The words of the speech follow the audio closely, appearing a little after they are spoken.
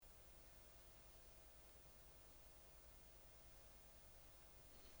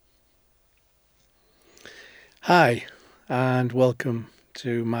Hi, and welcome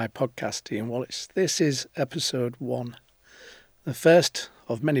to my podcast, Ian Wallace. This is episode 1, the first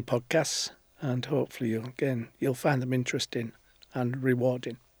of many podcasts, and hopefully you'll find them interesting and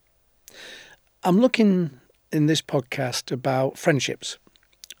rewarding. I'm looking in this podcast about friendships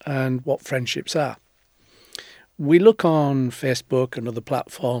and what friendships are. We look on Facebook and other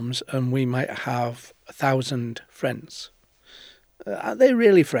platforms and we might have 1,000 friends. Are they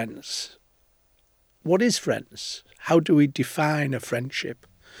really friends? What is friends? How do we define a friendship?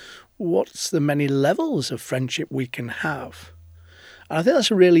 What's the many levels of friendship we can have? And I think that's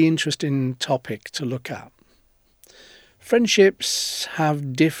a really interesting topic to look at. Friendships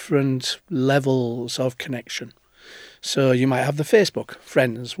have different levels of connection. So you might have the Facebook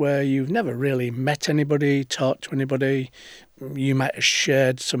friends where you've never really met anybody, talked to anybody. You might have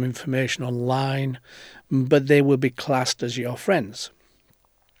shared some information online, but they will be classed as your friends.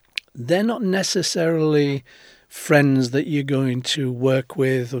 They're not necessarily friends that you're going to work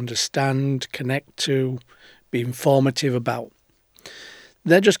with, understand, connect to, be informative about.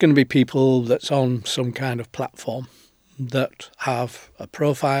 They're just going to be people that's on some kind of platform that have a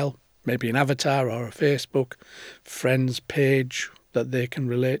profile, maybe an avatar or a Facebook friends page that they can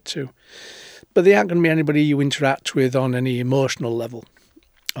relate to. But they aren't going to be anybody you interact with on any emotional level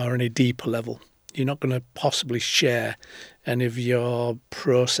or any deeper level. You're not going to possibly share any of your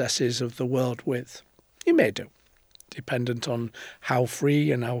processes of the world with. You may do, dependent on how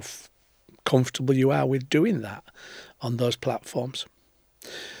free and how comfortable you are with doing that on those platforms.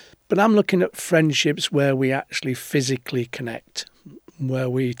 But I'm looking at friendships where we actually physically connect, where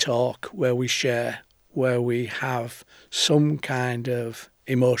we talk, where we share, where we have some kind of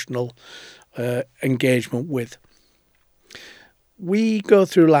emotional engagement with. We go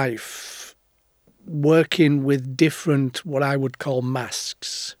through life working with different, what I would call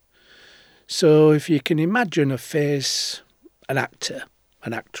masks. So if you can imagine a face, an actor,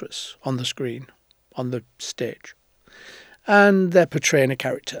 an actress on the screen, on the stage, and they're portraying a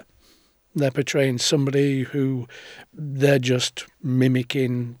character. They're portraying somebody who they're just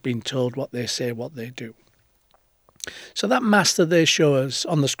mimicking, being told what they say, what they do. So that mask that they show us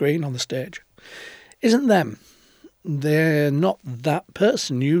on the screen, on the stage, isn't them. They're not that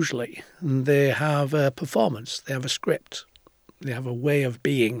person usually. They have a performance, they have a script, they have a way of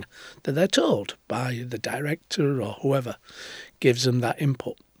being that they're told by the director or whoever gives them that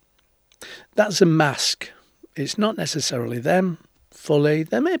input. That's a mask. It's not necessarily them fully.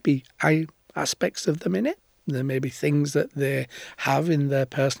 There may be aspects of them in it. There may be things that they have in their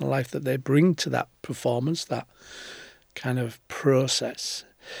personal life that they bring to that performance, that kind of process.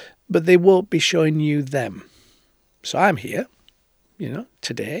 But they won't be showing you them. So I'm here,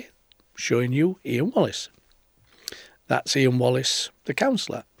 today, showing you Ian Wallace. That's Ian Wallace, the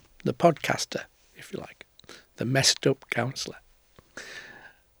counsellor, the podcaster, if you like, the Messed Up Counsellor.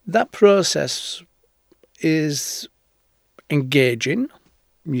 That process is engaging.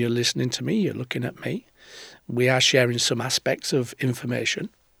 You're listening to me, you're looking at me. We are sharing some aspects of information,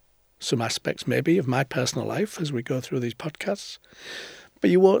 some aspects maybe of my personal life as we go through these podcasts. But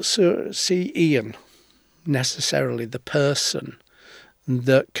you won't see Ian, necessarily the person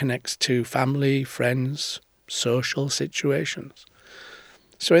that connects to family, friends, social situations.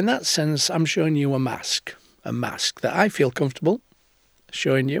 So in that sense, I'm showing you a mask that I feel comfortable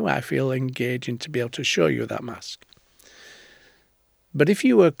showing you. I feel engaging to be able to show you that mask. But if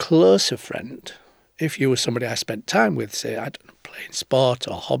you were a closer friend, if you were somebody I spent time with, say, I don't know, playing sport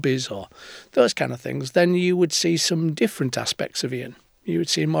or hobbies or those kind of things, then you would see some different aspects of Ian. You would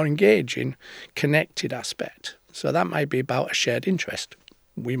see a more engaging, connected aspect. So that might be about a shared interest.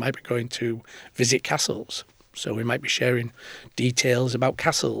 We might be going to visit castles. So we might be sharing details about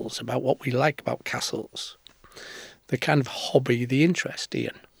castles, about what we like about castles. The kind of hobby, the interest,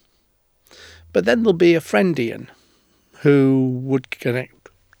 Ian. But then there'll be a friend, Ian, who would connect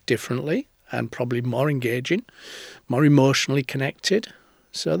differently and probably more engaging, more emotionally connected.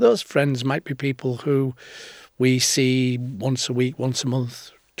 So those friends might be people who we see once a week, once a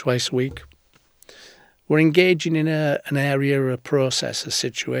month, twice a week. We're engaging in an area, a process, a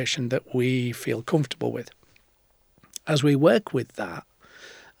situation that we feel comfortable with. As we work with that,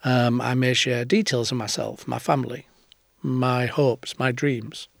 I may share details of myself, my family, my hopes, my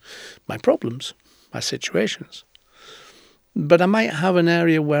dreams, my problems, my situations. But I might have an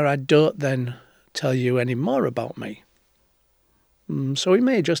area where I don't then tell you any more about me. So we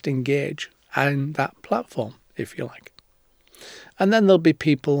may just engage on that platform, if you like. And then there'll be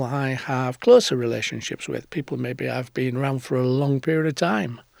people I have closer relationships with, people maybe I've been around for a long period of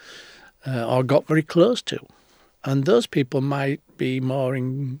time or got very close to. And those people might be more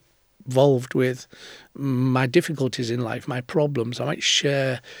involved with my difficulties in life, my problems. I might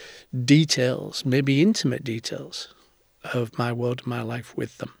share details, maybe intimate details of my world and my life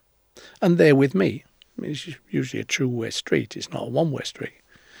with them. And they're with me. It's usually a two-way street. It's not a one-way street.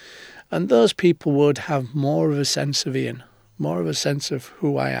 And those people would have more of a sense of Ian, more of a sense of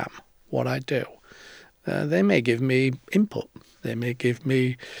who I am, what I do. They may give me input. They may give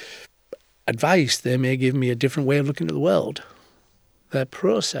me advice. They may give me a different way of looking at the world. Their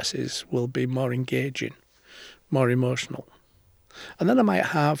processes will be more engaging, more emotional. And then I might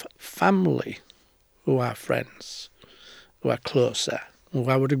have family who are friends, who are closer, who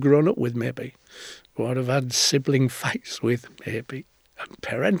I would have grown up with maybe, who I would have had sibling fights with maybe, and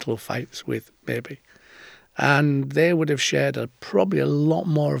parental fights with maybe. And they would have shared probably a lot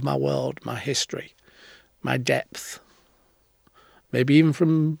more of my world, my history, my depth, maybe even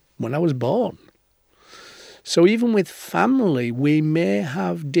from when I was born. So even with family, we may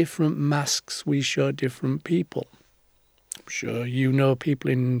have different masks we show different people. I'm sure you know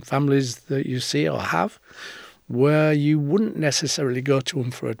people in families that you see or have where you wouldn't necessarily go to them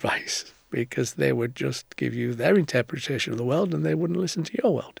for advice because they would just give you their interpretation of the world and they wouldn't listen to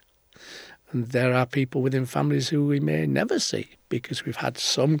your world. And there are people within families who we may never see because we've had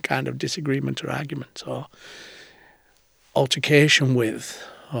some kind of disagreement or argument or altercation with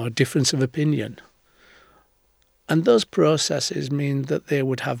or difference of opinion. And those processes mean that they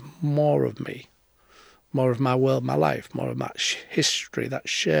would have more of me, more of my world, my life, more of my history, that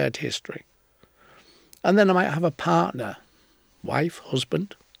shared history. And then I might have a partner, wife,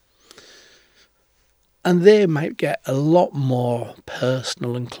 husband, and they might get a lot more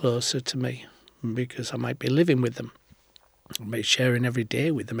personal and closer to me because I might be living with them. I might be sharing every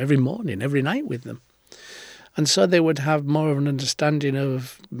day with them, every morning, every night with them. And so they would have more of an understanding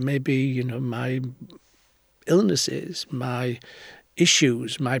of maybe, my illnesses, my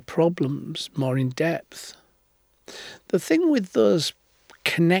issues, my problems more in depth. The thing with those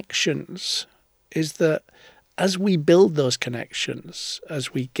connections is that as we build those connections,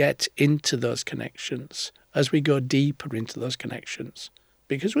 as we get into those connections, as we go deeper into those connections,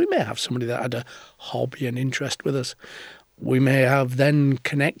 because we may have somebody that had a hobby and interest with us, we may have then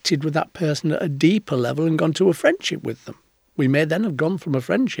connected with that person at a deeper level and gone to a friendship with them. We may then have gone from a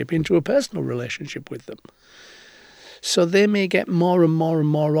friendship into a personal relationship with them. So they may get more and more and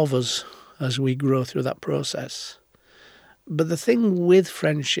more of us as we grow through that process. But the thing with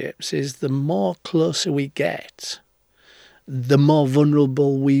friendships is the more closer we get, the more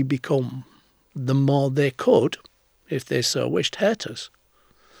vulnerable we become, the more they could, if they so wished, hurt us.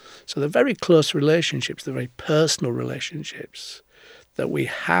 So the very close relationships, the very personal relationships that we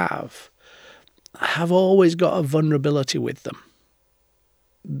have always got a vulnerability with them.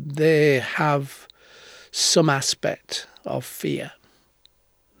 They have some aspect of fear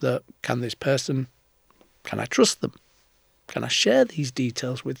that can I trust them? Can I share these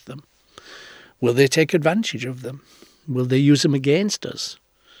details with them? Will they take advantage of them? Will they use them against us?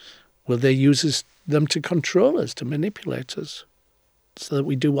 Will they use them to control us, to manipulate us, so that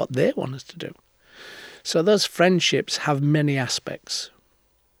we do what they want us to do? So those friendships have many aspects.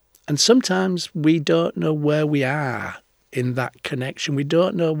 And sometimes we don't know where we are in that connection. We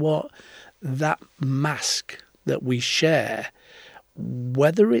don't know what that mask that we share,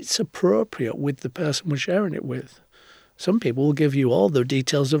 whether it's appropriate with the person we're sharing it with. Some people will give you all the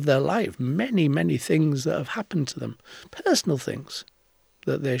details of their life, many, many things that have happened to them, personal things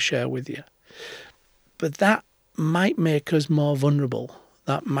that they share with you. But that might make us more vulnerable.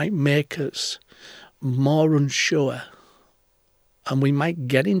 That might make us more unsure. And we might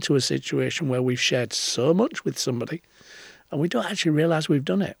get into a situation where we've shared so much with somebody and we don't actually realise we've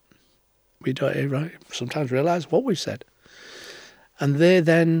done it. We don't sometimes realise what we've said. And they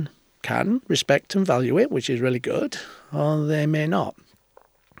then can respect and value it, which is really good, or they may not.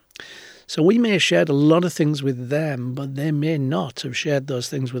 So we may have shared a lot of things with them, but they may not have shared those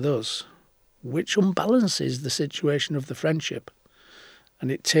things with us, which unbalances the situation of the friendship.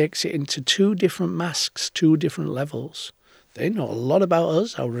 And it takes it into two different masks, two different levels. They know a lot about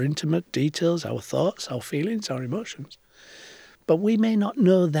us, our intimate details, our thoughts, our feelings, our emotions. But we may not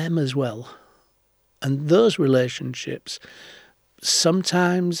know them as well. And those relationships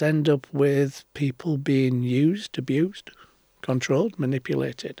sometimes end up with people being used, abused, controlled,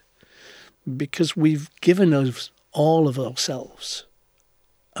 manipulated, because we've given us all of ourselves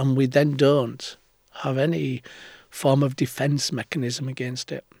and we then don't have any form of defense mechanism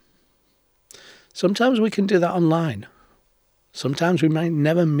against it. Sometimes we can do that online. Sometimes we might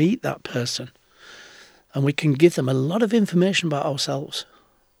never meet that person and we can give them a lot of information about ourselves,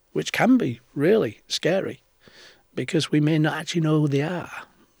 which can be really scary because we may not actually know who they are.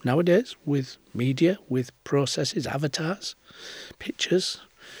 nowadays with media, with processes, avatars, pictures,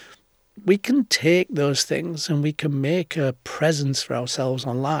 we can take those things and we can make a presence for ourselves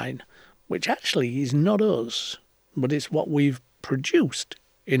online, which actually is not us, but it's what we've produced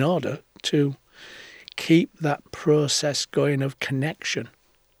in order to keep that process going of connection.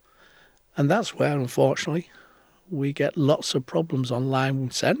 And that's where, unfortunately, we get lots of problems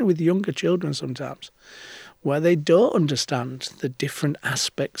online, certainly with younger children sometimes, where they don't understand the different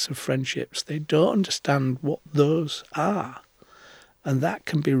aspects of friendships. They don't understand what those are. And that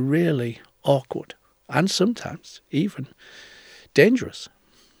can be really awkward and sometimes even dangerous,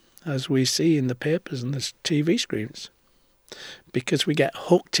 as we see in the papers and the TV screens. Because we get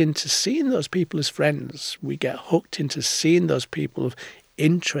hooked into seeing those people as friends. We get hooked into seeing those people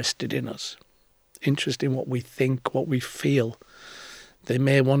interested in us, interested in what we think, what we feel. They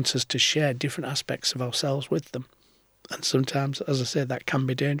may want us to share different aspects of ourselves with them. And sometimes, as I say, that can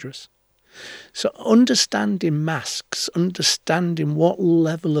be dangerous. So understanding masks, understanding what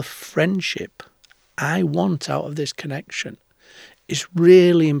level of friendship I want out of this connection is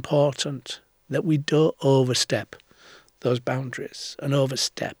really important, that we don't overstep those boundaries and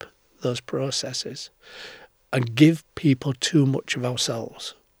overstep those processes and give people too much of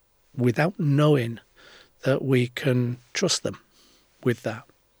ourselves without knowing that we can trust them with that.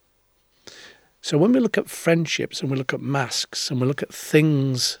 So when we look at friendships and we look at masks and we look at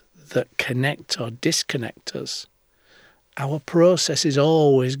things that connect or disconnect us, our process is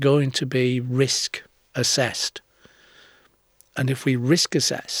always going to be risk assessed. And if we risk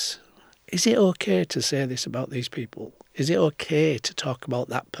assess, is it okay to say this about these people? Is it okay to talk about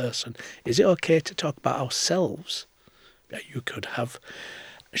that person? Is it okay to talk about ourselves? You could have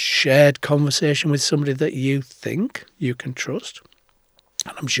a shared conversation with somebody that you think you can trust,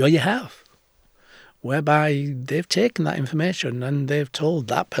 and I'm sure you have, whereby they've taken that information and they've told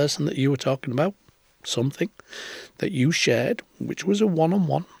that person that you were talking about something that you shared, which was a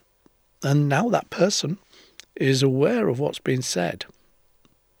one-on-one, and now that person is aware of what's been said.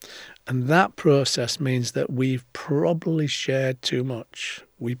 And that process means that we've probably shared too much.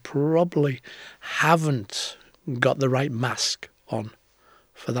 We probably haven't got the right mask on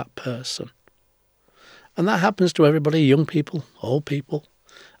for that person. And that happens to everybody, young people, old people.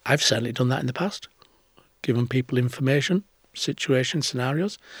 I've certainly done that in the past, given people information, situation,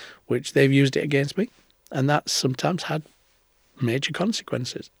 scenarios, which they've used it against me. And that's sometimes had major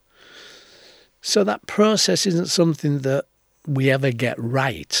consequences. So that process isn't something that we ever get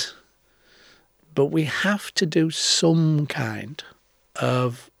right. But we have to do some kind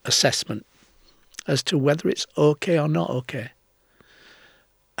of assessment as to whether it's okay or not okay.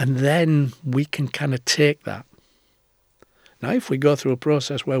 And then we can kind of take that. Now, if we go through a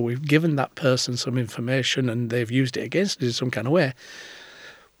process where we've given that person some information and they've used it against us in some kind of way,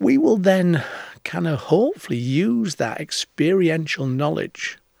 we will then kind of hopefully use that experiential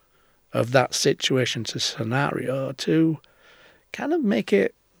knowledge of that situation to scenario to kind of make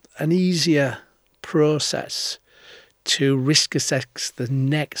it an easier process to risk assess the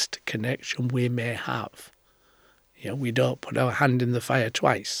next connection we may have. We don't put our hand in the fire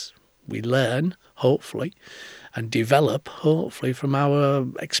twice. We learn, hopefully, and develop, hopefully, from our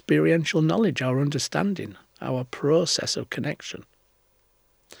experiential knowledge, our understanding, our process of connection.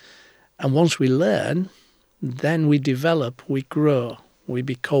 And once we learn, then we develop, we grow, we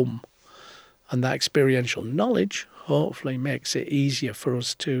become. And that experiential knowledge hopefully makes it easier for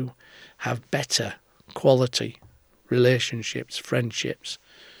us to have better quality relationships, friendships.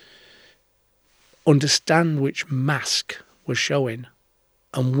 Understand which mask we're showing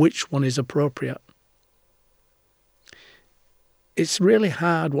and which one is appropriate. It's really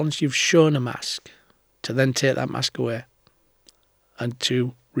hard once you've shown a mask to then take that mask away and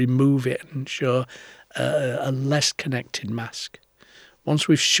to remove it and show a less connected mask. Once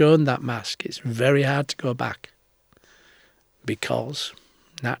we've shown that mask, it's very hard to go back because,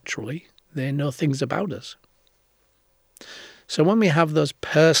 naturally, they know things about us. So when we have those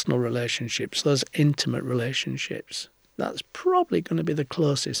personal relationships, those intimate relationships, that's probably going to be the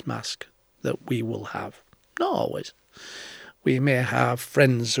closest mask that we will have. Not always. We may have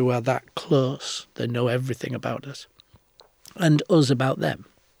friends who are that close, they know everything about us, and us about them,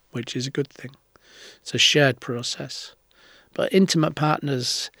 which is a good thing. It's a shared process. But intimate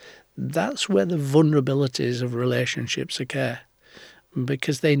partners, that's where the vulnerabilities of relationships occur,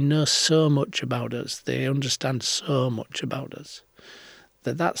 because they know so much about us, they understand so much about us,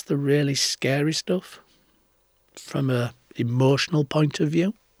 that's the really scary stuff from an emotional point of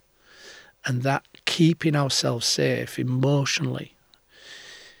view. And that keeping ourselves safe emotionally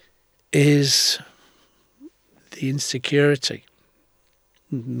is the insecurity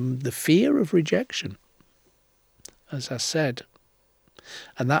the fear of rejection, as I said.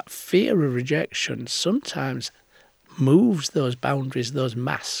 And that fear of rejection sometimes moves those boundaries, those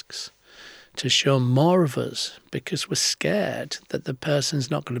masks, to show more of us because we're scared that the person's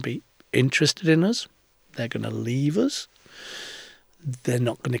not going to be interested in us, they're going to leave us, they're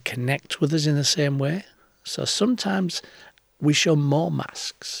not going to connect with us in the same way. So sometimes we show more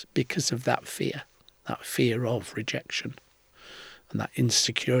masks because of that fear of rejection and that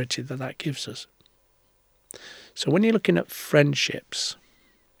insecurity that gives us. So when you're looking at friendships,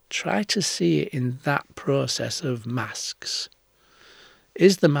 try to see it in that process of masks.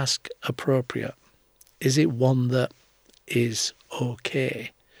 Is the mask appropriate? Is it one that is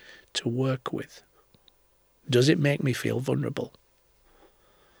okay to work with? Does it make me feel vulnerable?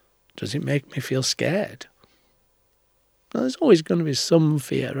 Does it make me feel scared? Now, there's always going to be some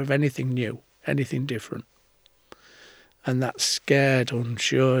fear of anything new, anything different. And that scared,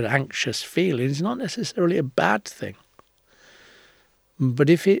 unsure, anxious feeling is not necessarily a bad thing. But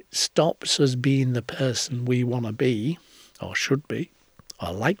if it stops us being the person we want to be, or should be,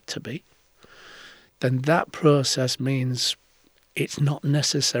 or like to be, then that process means it's not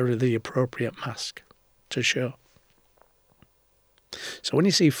necessarily the appropriate mask to show. So when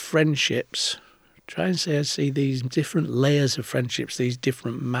you see friendships, try and see these different layers of friendships, these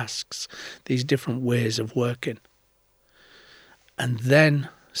different masks, these different ways of working. And then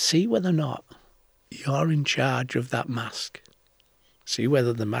see whether or not you're in charge of that mask. See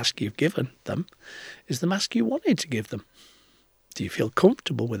whether the mask you've given them is the mask you wanted to give them. Do you feel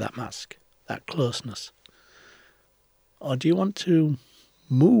comfortable with that mask, that closeness? Or do you want to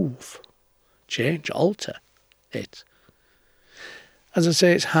move, change, alter it? As I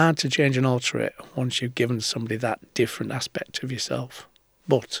say, it's hard to change and alter it once you've given somebody that different aspect of yourself.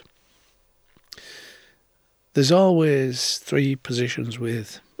 But there's always three positions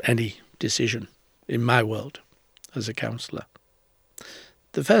with any decision in my world as a counsellor.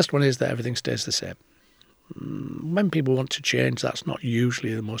 The first one is that everything stays the same. When people want to change, that's not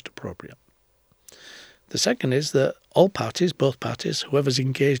usually the most appropriate. The second is that all parties, both parties, whoever's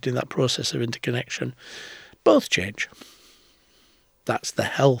engaged in that process of interconnection, both change. That's the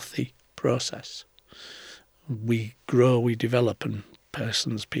healthy process. We grow, we develop, and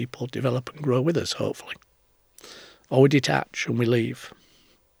people develop and grow with us, hopefully. Or we detach and we leave.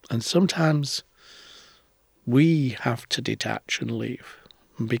 And sometimes we have to detach and leave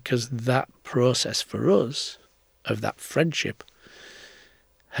because that process for us of that friendship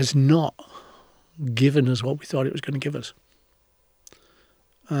has not given us what we thought it was going to give us.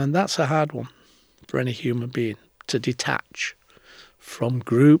 And that's a hard one for any human being, to detach from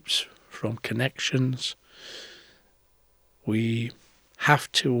groups, from connections. We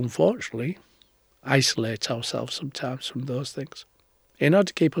have to, unfortunately, isolate ourselves sometimes from those things in order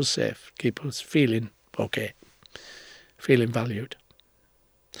to keep us safe, keep us feeling okay, feeling valued.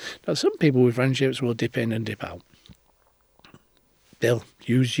 Now, some people with friendships will dip in and dip out. They'll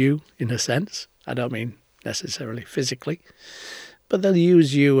use you in a sense. I don't mean necessarily physically, but they'll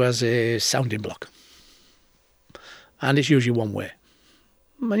use you as a sounding block. And it's usually one way.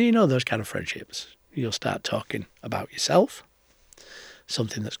 And you know those kind of friendships. You'll start talking about yourself,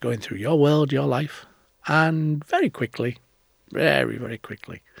 something that's going through your world, your life, and very quickly, very, very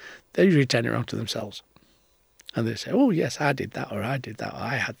quickly, they usually turn it around to themselves. And they say, oh, yes, I did that, or I did that, or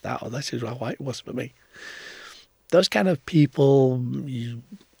I had that, or this is how it was for me. Those kind of people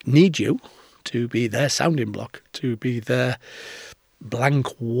need you to be their sounding block, to be their blank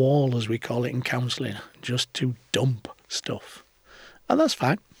wall, as we call it in counselling, just to dump stuff. And that's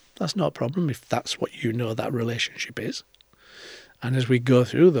fine. That's not a problem if that's what you know that relationship is. And as we go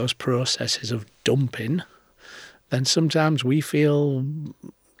through those processes of dumping, then sometimes we feel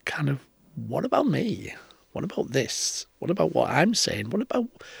kind of, what about me? What about this? What about what I'm saying? What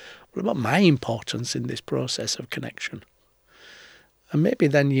about my importance in this process of connection? And maybe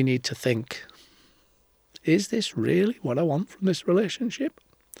then you need to think, is this really what I want from this relationship?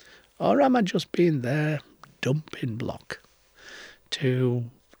 Or am I just being their dumping block to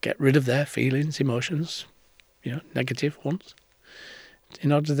get rid of their feelings, emotions, negative ones,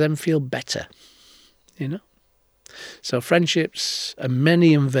 in order to then feel better, So friendships are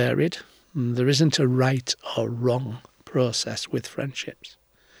many and varied. There isn't a right or wrong process with friendships.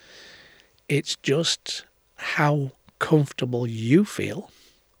 It's just how comfortable you feel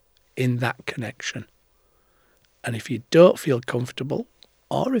in that connection. And if you don't feel comfortable,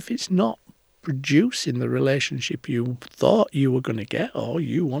 or if it's not producing the relationship you thought you were going to get or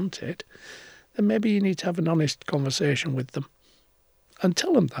you wanted, then maybe you need to have an honest conversation with them and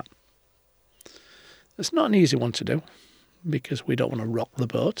tell them that. It's not an easy one to do. because we don't want to rock the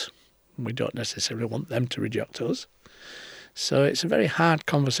boat. We don't necessarily want them to reject us. So it's a very hard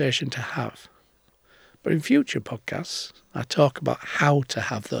conversation to have. But in future podcasts, I talk about how to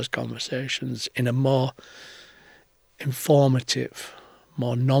have those conversations in a more informative,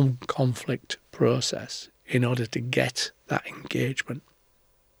 more non-conflict process in order to get that engagement.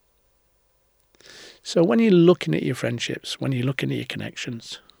 So when you're looking at your friendships, when you're looking at your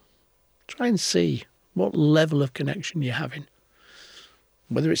connections, try and see what level of connection you're having.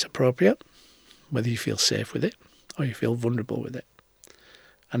 Whether it's appropriate, whether you feel safe with it, or you feel vulnerable with it.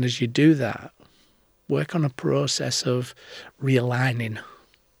 And as you do that, work on a process of realigning,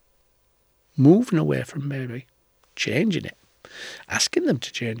 moving away from maybe changing it, asking them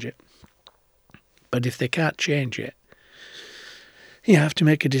to change it. But if they can't change it, you have to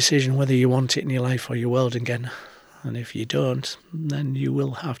make a decision whether you want it in your life or your world again. And if you don't, then you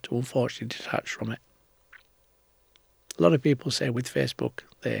will have to unfortunately detach from it. A lot of people say with Facebook,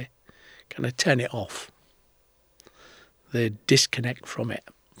 they kind of turn it off. They disconnect from it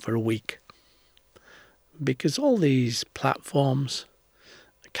for a week. Because all these platforms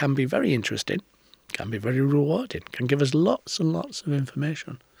can be very interesting, can be very rewarding, can give us lots and lots of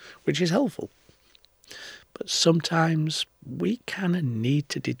information, which is helpful. But sometimes we kind of need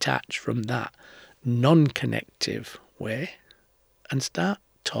to detach from that non-connective way and start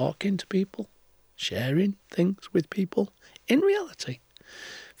talking to people, sharing things with people in reality,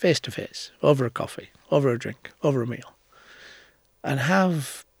 face-to-face, over a coffee, over a drink, over a meal, and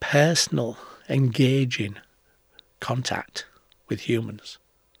have personal, engaging contact with humans.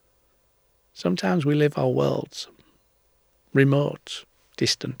 Sometimes we live our worlds remote,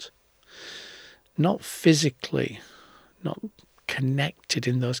 distant, not physically, not connected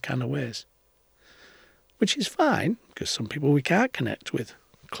in those kind of ways, which is fine because some people we can't connect with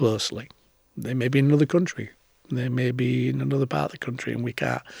closely. They may be in another country, they may be in another part of the country, and we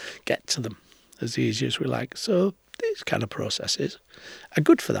can't get to them as easy as we like. So these kind of processes are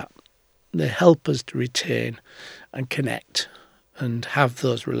good for that. They help us to retain and connect and have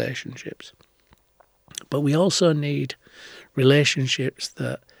those relationships. But we also need relationships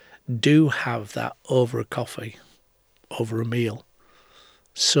that do have that over a coffee, over a meal,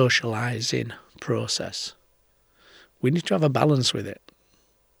 socialising process. We need to have a balance with it.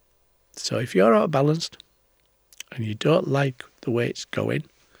 So if you're out of balance and you don't like the way it's going,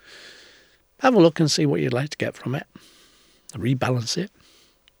 have a look and see what you'd like to get from it, rebalance it,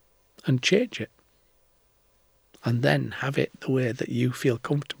 and change it. And then have it the way that you feel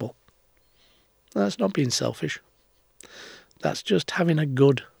comfortable. That's not being selfish. That's just having a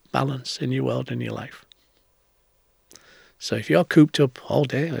good balance in your world and your life. So if you're cooped up all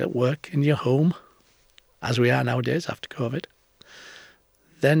day at work, in your home, as we are nowadays after COVID,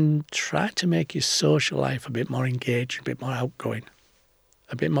 then try to make your social life a bit more engaged, a bit more outgoing,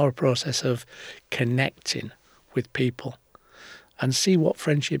 a bit more a process of connecting with people, and see what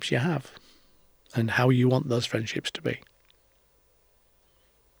friendships you have and how you want those friendships to be.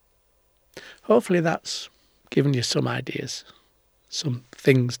 Hopefully that's given you some ideas, some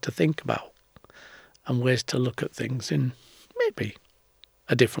things to think about, and ways to look at things in maybe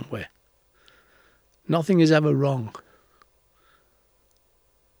a different way. Nothing is ever wrong.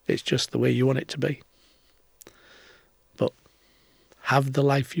 It's just the way you want it to be. But have the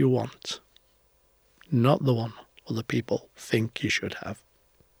life you want, not the one other people think you should have.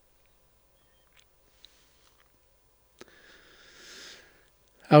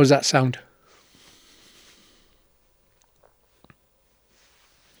 How does that sound?